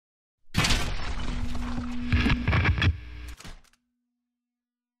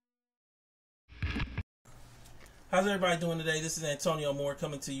How's everybody doing today? This is Antonio Moore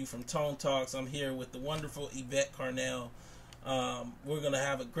coming to you from Tone Talks. I'm here with the wonderful Yvette Carnell. We're going to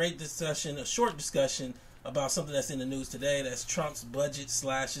have a great discussion, a short discussion about something that's in the news today. That's Trump's budget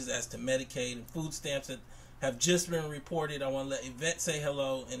slashes as to Medicaid and food stamps that have just been reported. I want to let Yvette say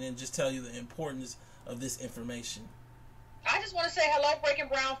hello and then just tell you the importance of this information. I just want to say hello, Breaking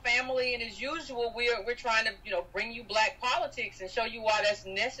Brown family, and as usual, we're trying to bring you black politics and show you why that's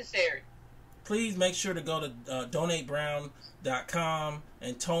necessary. Please make sure to go to donatebrown.com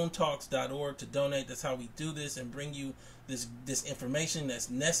and tonetalks.org to donate. That's how we do this and bring you this information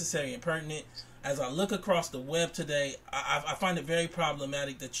that's necessary and pertinent. As I look across the web today, I find it very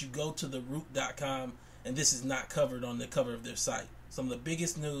problematic that you go to the root.com and this is not covered on the cover of their site. Some of the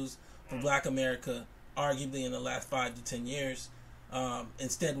biggest news for Black America, arguably in the last 5 to 10 years.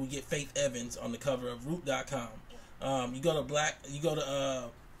 Instead, we get Faith Evans on the cover of root.com. You go to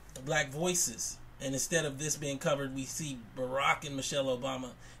Black Voices, and instead of this being covered, we see Barack and Michelle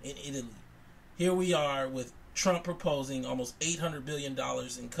Obama in Italy. Here we are with Trump proposing almost $800 billion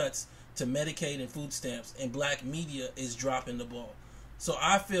in cuts to Medicaid and food stamps, and black media is dropping the ball. So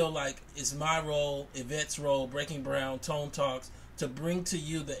I feel like it's my role, Yvette's role, Breaking Brown, Tone Talks, to bring to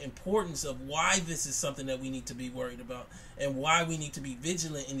you the importance of why this is something that we need to be worried about and why we need to be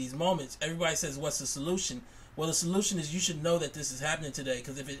vigilant in these moments. Everybody says, what's the solution? Well, the solution is you should know that this is happening today,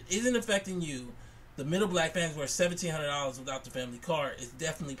 because if it isn't affecting you, the middle black families who are $1,700 without the family car is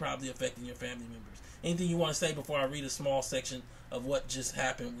definitely probably affecting your family members. Anything you want to say before I read a small section of what just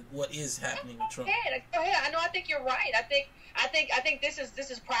happened, what is happening with Trump? Go ahead. I think you're right. I think this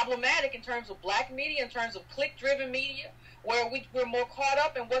is problematic in terms of black media, in terms of click-driven media, where we're more caught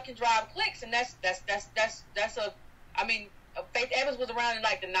up in what can drive clicks, and Faith Evans was around in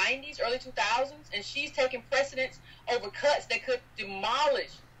like the 90s, early 2000s, and she's taking precedence over cuts that could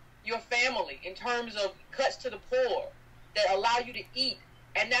demolish your family in terms of cuts to the poor that allow you to eat.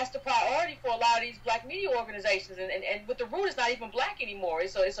 And that's the priority for a lot of these black media organizations. And with the Root, it's not even black anymore.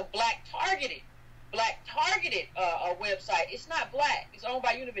 It's a black targeted website. It's not black. It's owned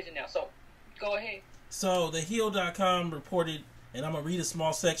by Univision now. So go ahead. So the Heal.com reported, and I'm going to read a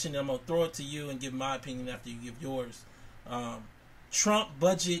small section, and I'm going to throw it to you and give my opinion after you give yours. Trump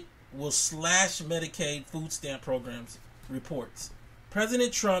budget will slash Medicaid food stamp programs, reports.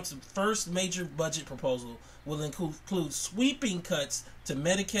 President Trump's first major budget proposal will include sweeping cuts to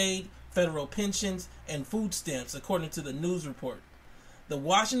Medicaid, federal pensions, and food stamps, according to the news report. The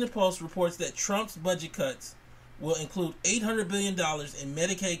Washington Post reports that Trump's budget cuts will include $800 billion in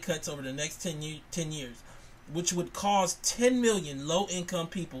Medicaid cuts over the next 10 years, which would cause 10 million low-income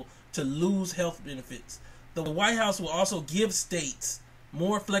people to lose health benefits. The White House will also give states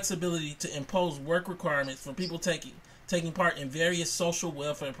more flexibility to impose work requirements for people taking part in various social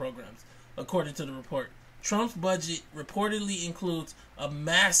welfare programs, according to the report. Trump's budget reportedly includes a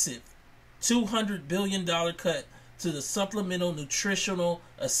massive $200 billion cut to the Supplemental Nutritional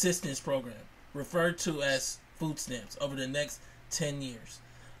Assistance Program, referred to as food stamps, over the next 10 years,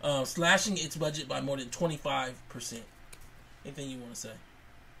 slashing its budget by more than 25%. Anything you want to say?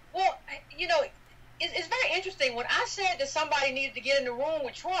 Well, it's very interesting. When I said that somebody needed to get in the room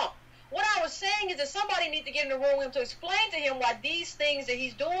with Trump, what I was saying is that somebody needs to get in the room with him to explain to him why these things that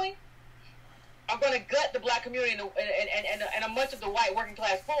he's doing are going to gut the black community and a much of the white working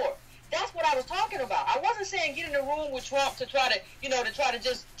class poor. That's what I was talking about. I wasn't saying get in the room with Trump to try to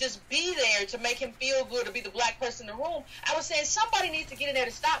just be there to make him feel good, to be the black person in the room. I was saying somebody needs to get in there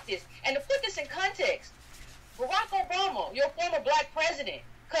to stop this. And to put this in context, Barack Obama, your former black president,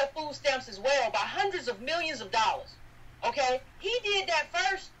 cut food stamps as well by hundreds of millions of dollars. Okay? He did that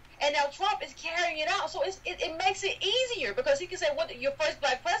first, and now Trump is carrying it out. So it makes it easier, because he can say, what your first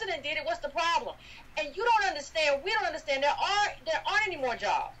black president did it, what's the problem? And you don't understand, we don't understand, there aren't any more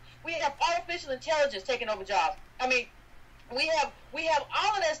jobs. We have artificial intelligence taking over jobs. I mean, we have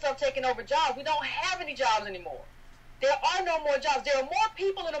all of that stuff taking over jobs. We don't have any jobs anymore. There are no more jobs. There are more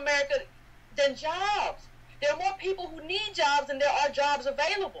people in America than jobs. There are more people who need jobs than there are jobs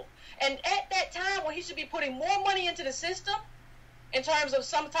available. And at that time, when he should be putting more money into the system, in terms of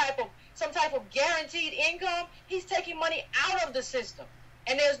some type of guaranteed income, he's taking money out of the system.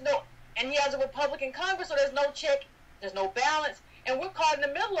 And he has a Republican Congress, so there's no check, there's no balance, and we're caught in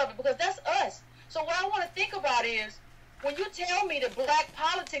the middle of it, because that's us. So what I want to think about is, when you tell me that black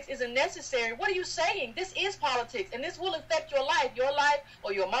politics isn't necessary, what are you saying? This is politics, and this will affect your life,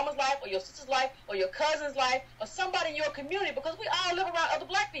 or your mama's life, or your sister's life, or your cousin's life, or somebody in your community, because we all live around other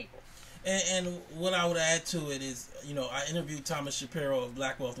black people. And what I would add to it is, I interviewed Thomas Shapiro of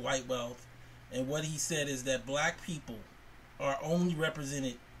Black Wealth, White Wealth, and what he said is that black people are only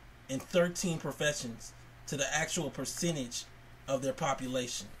represented in 13 professions to the actual percentage of their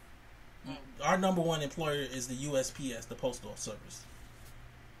population. Our number one employer is the USPS, the Postal Service.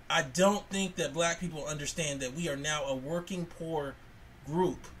 I don't think that black people understand that we are now a working poor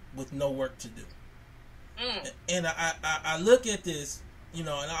group with no work to do. And I look at this, and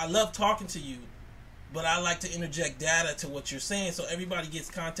I love talking to you, but I like to interject data to what you're saying so everybody gets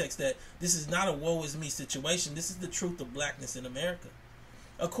context that this is not a woe is me situation. This is the truth of blackness in America.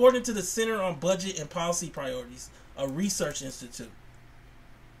 According to the Center on Budget and Policy Priorities, a research institute,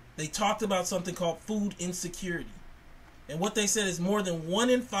 they talked about something called food insecurity. And what they said is more than 1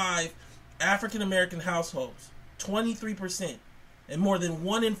 in 5 African American households, 23%, and more than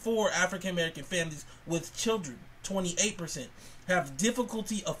 1 in 4 African American families with children, 28%, have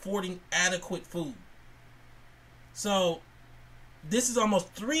difficulty affording adequate food. So, this is almost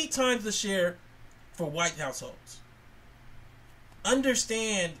 3 times the share for white households.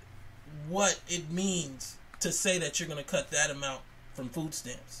 Understand what it means to say that you're going to cut that amount from food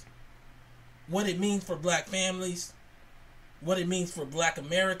stamps. What it means for black families, what it means for black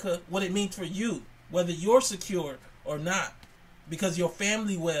America, what it means for you, whether you're secure or not, because your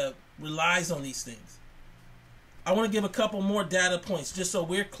family web relies on these things. I want to give a couple more data points just so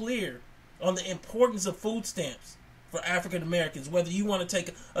we're clear on the importance of food stamps for African Americans, whether you want to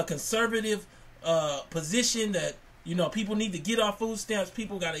take a conservative position that, people need to get off food stamps,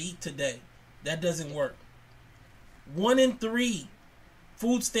 people got to eat today. That doesn't work. 1 in 3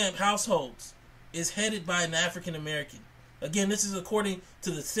 food stamp households is headed by an African American. Again, this is according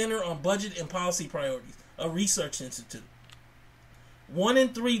to the Center on Budget and Policy Priorities, a research institute. 1 in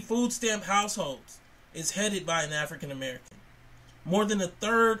 3 food stamp households is headed by an African American. More than a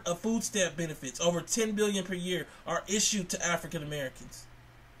third of food stamp benefits, over $10 billion per year, are issued to African Americans.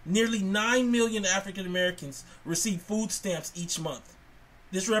 Nearly 9 million African Americans receive food stamps each month.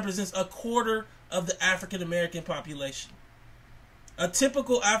 This represents a quarter of the African American population. A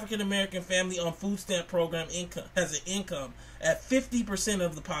typical African American family on food stamp program income has an income at 50%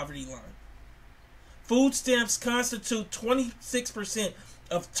 of the poverty line. Food stamps constitute 26%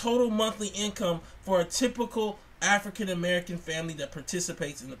 of total monthly income for a typical African American family that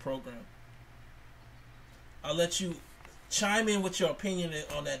participates in the program. I'll let you chime in with your opinion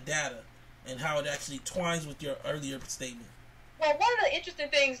on that data and how it actually twines with your earlier statement. Well, one of the interesting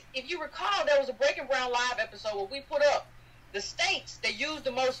things, if you recall, there was a Breaking Brown Live episode where we put up the states that use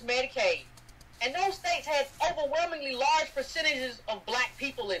the most Medicaid. And those states had overwhelmingly large percentages of black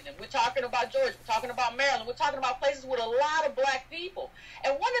people in them. We're talking about Georgia. We're talking about Maryland. We're talking about places with a lot of black people.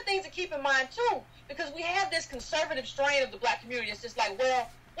 And one of the things to keep in mind, too, because we have this conservative strain of the black community, it's just like, well,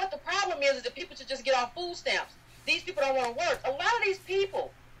 what the problem is that people should just get off food stamps. These people don't want to work. A lot of these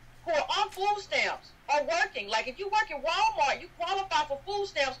people who are on food stamps are working. Like if you work at Walmart, you qualify for food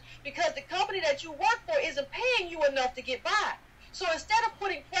stamps because the company that you work for isn't paying you enough to get by. So instead of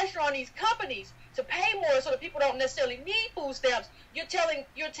putting pressure on these companies to pay more so that people don't necessarily need food stamps, you're telling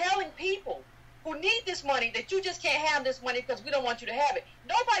people who need this money that you just can't have this money because we don't want you to have it.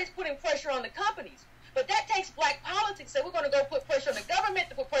 Nobody's putting pressure on the companies. But that takes black politics. So we're going to go put pressure on the government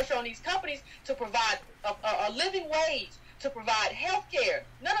to put pressure on these companies to provide a living wage, to provide health care.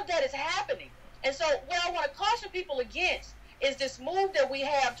 None of that is happening. And so what I want to caution people against is this move that we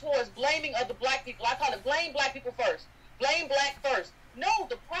have towards blaming other black people. I call it blame black people first. Blame black first. No,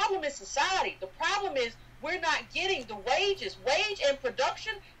 the problem is society. The problem is we're not getting the wages. Wage and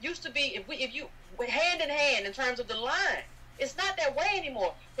production used to be, if you hand in hand in terms of the line. It's not that way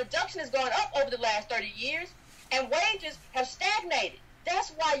anymore. Production has gone up over the last 30 years, and wages have stagnated.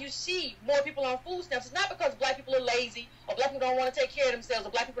 That's why you see more people on food stamps. It's not because black people are lazy, or black people don't want to take care of themselves,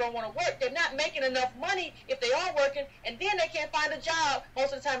 or black people don't want to work. They're not making enough money if they are working, and then they can't find a job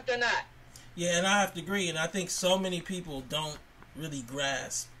most of the time if they're not. Yeah, and I have to agree, and I think so many people don't really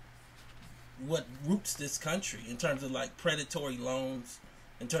grasp what roots this country in terms of like predatory loans,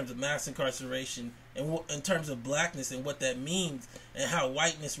 in terms of mass incarceration, and in terms of blackness and what that means, and how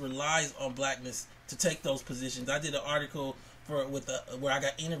whiteness relies on blackness to take those positions. I did an article where I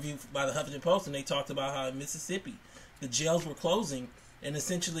got interviewed by the Huffington Post, and they talked about how in Mississippi the jails were closing, and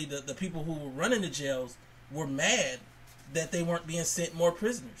essentially the people who were running the jails were mad that they weren't being sent more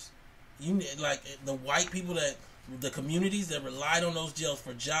prisoners. Like the white people, that the communities that relied on those jails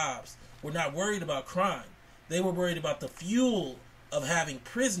for jobs were not worried about crime. They were worried about the fuel of having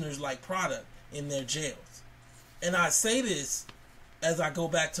prisoners like product in their jails. And I say this as I go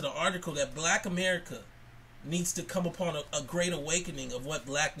back to the article that black America needs to come upon a great awakening of what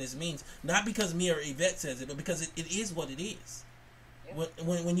blackness means. Not because me or Yvette says it, but because it is what it is.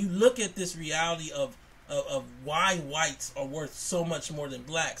 When you look at this reality of of why whites are worth so much more than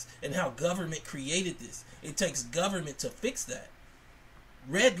blacks and how government created this. It takes government to fix that.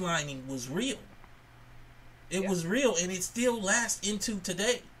 Redlining was real. It was real, and it still lasts into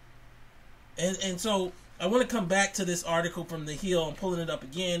today. And so I want to come back to this article from The Hill. I'm pulling it up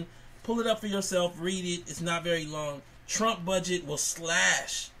again. Pull it up for yourself. Read it. It's not very long. Trump budget will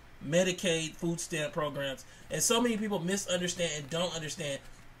slash Medicaid food stamp programs. And so many people misunderstand and don't understand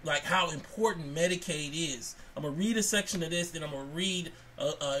like how important Medicaid is. I'm going to read a section of this, then I'm going to read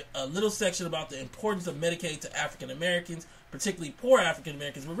a little section about the importance of Medicaid to African Americans, particularly poor African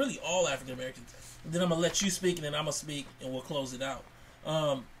Americans, but really all African Americans. Then I'm going to let you speak, and then I'm going to speak, and we'll close it out.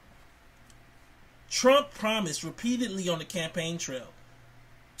 Trump promised repeatedly on the campaign trail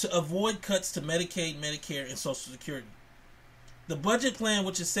to avoid cuts to Medicaid, Medicare, and Social Security. The budget plan,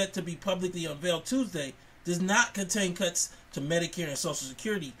 which is set to be publicly unveiled Tuesday, does not contain cuts to Medicare and Social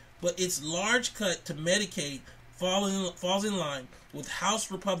Security, but its large cut to Medicaid falls in line with House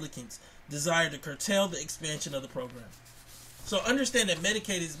Republicans' desire to curtail the expansion of the program. So understand that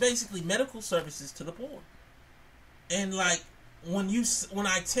Medicaid is basically medical services to the poor. And like when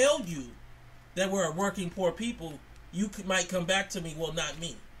I tell you that we're a working poor people, you might come back to me, well, not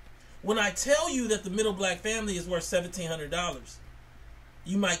me. When I tell you that the middle black family is worth $1,700,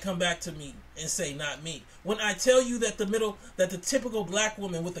 you might come back to me and say, not me. When I tell you that the typical black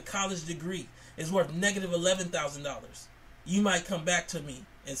woman with a college degree is worth negative $11,000, you might come back to me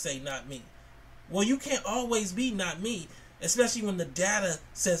and say, not me. Well, you can't always be not me, especially when the data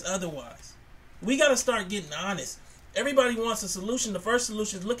says otherwise. We got to start getting honest. Everybody wants a solution. The first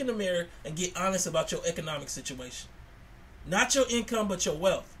solution is look in the mirror and get honest about your economic situation. Not your income, but your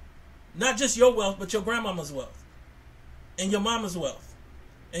wealth. Not just your wealth, but your grandmama's wealth. And your mama's wealth.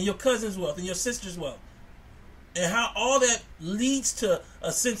 And your cousin's wealth. And your sister's wealth. And how all that leads to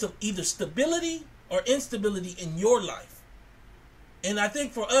a sense of either stability or instability in your life. And I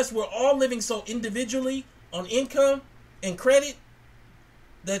think for us, we're all living so individually on income and credit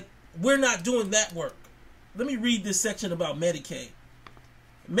that we're not doing that work. Let me read this section about Medicaid.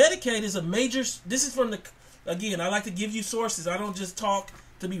 Medicaid is a major... This is from the... Again, I like to give you sources. I don't just talk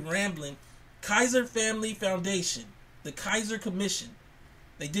to be rambling. Kaiser Family Foundation. The Kaiser Commission.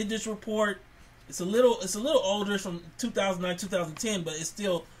 They did this report. It's a little older, from 2009, 2010, but it's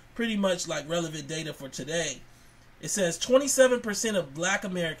still pretty much like relevant data for today. It says 27% of black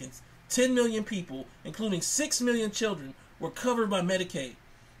Americans, 10 million people, including 6 million children, were covered by Medicaid,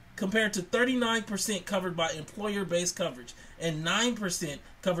 compared to 39% covered by employer-based coverage and 9%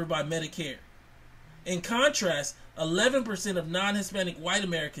 covered by Medicare. In contrast, 11% of non-Hispanic white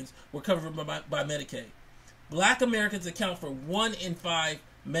Americans were covered by Medicaid. Black Americans account for 1 in 5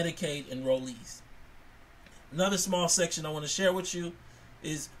 Medicaid enrollees. Another small section I want to share with you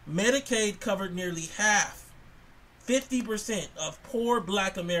is Medicaid covered nearly half, 50% of poor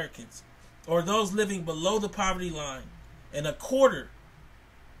black Americans, or those living below the poverty line, and a quarter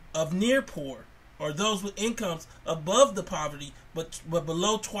of near poor, or those with incomes above the poverty but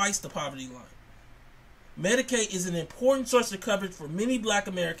below twice the poverty line. Medicaid is an important source of coverage for many black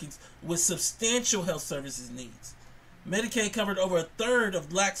Americans with substantial health services needs. Medicaid covered over a third of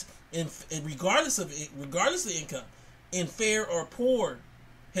blacks regardless of income in fair or poor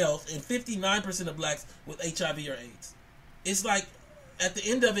health, and 59% of blacks with HIV or AIDS. It's like at the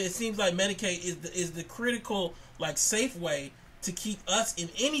end of it, it seems like Medicaid is the critical, like, safe way to keep us in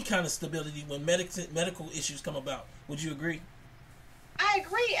any kind of stability when medical issues come about. Would you agree? I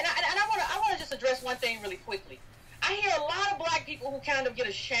agree, and I want to just address one thing really quickly. I hear a lot of black people who kind of get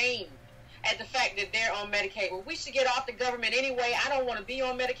ashamed at the fact that they're on Medicaid. Well, we should get off the government anyway. I don't want to be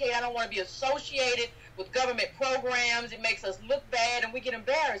on Medicaid. I don't want to be associated with government programs. It makes us look bad, and we get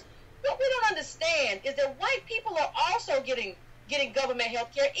embarrassed. What we don't understand is that white people are also getting government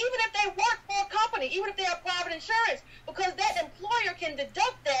health care, even if they work for a company, even if they have private insurance, because that employer can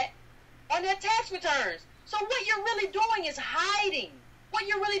deduct that on their tax returns. So what you're really doing is hiding. What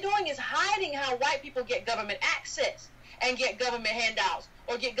you're really doing is hiding how white people get government access and get government handouts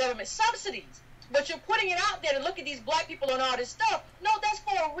or get government subsidies. But you're putting it out there to look at these black people and all this stuff. No, that's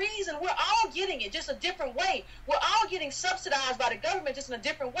for a reason. We're all getting it, just a different way. We're all getting subsidized by the government, just in a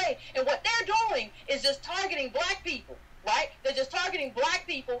different way. And what they're doing is just targeting black people, right? They're just targeting black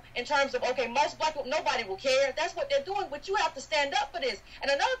people in terms of, okay, most black people, nobody will care. That's what they're doing, but you have to stand up for this.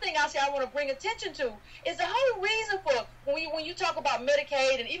 And another thing I want to bring attention to is the whole reason for when you talk about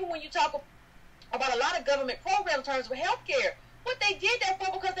Medicaid, and even when you talk about a lot of government programs in terms of health care, what they did that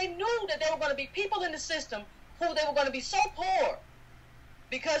for, because they knew that there were going to be people in the system who they were going to be so poor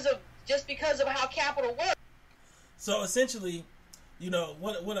because of how capital works. So essentially, You know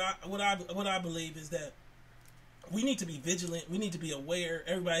what I believe is that we need to be vigilant. We need to be aware.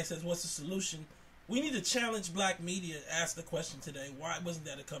 Everybody says, "What's the solution?" We need to challenge black media to ask the question today: why wasn't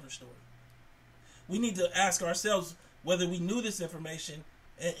that a cover story? We need to ask ourselves whether we knew this information,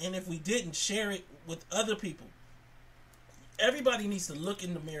 and if we didn't, share it with other people. Everybody needs to look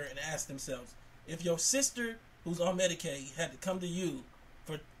in the mirror and ask themselves, if your sister who's on Medicaid had to come to you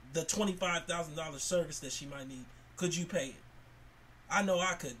for the $25,000 service that she might need, could you pay it? I know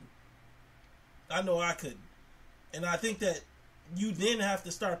I couldn't. And I think that you then have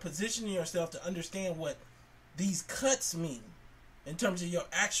to start positioning yourself to understand what these cuts mean in terms of your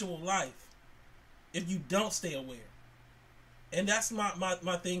actual life if you don't stay aware. And that's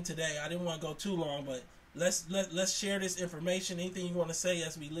my thing today. I didn't want to go too long, but let's share this information. Anything you want to say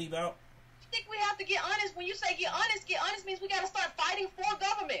as we leave out? I think we have to get honest. When you say get honest means we got to start fighting for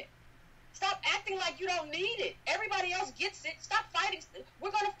government. Stop acting like you don't need it. Everybody else gets it. Stop fighting.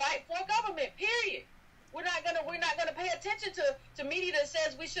 We're going to fight for government, period. We're not gonna pay attention to media that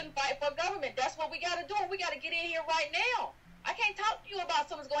says we shouldn't fight for government. That's what we got to do. We got to get in here right now. I can't talk to you about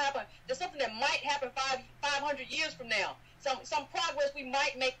something's going to happen. There's something that might happen 500 years from now. Some progress we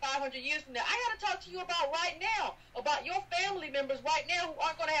might make 500 years from now. I got to talk to you about right now, about your family members right now who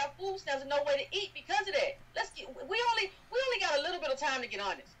aren't going to have food stamps and no way to eat because of that. We only got a little bit of time to get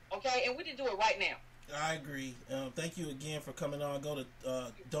honest, okay? And we need to do it right now. I agree. Thank you again for coming on. Go to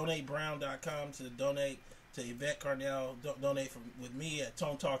donatebrown.com to donate to Yvette Carnell. Donate with me at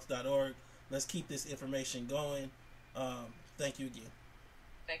tonetalks.org. Let's keep this information going. Thank you again.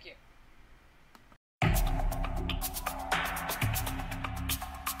 Thank you.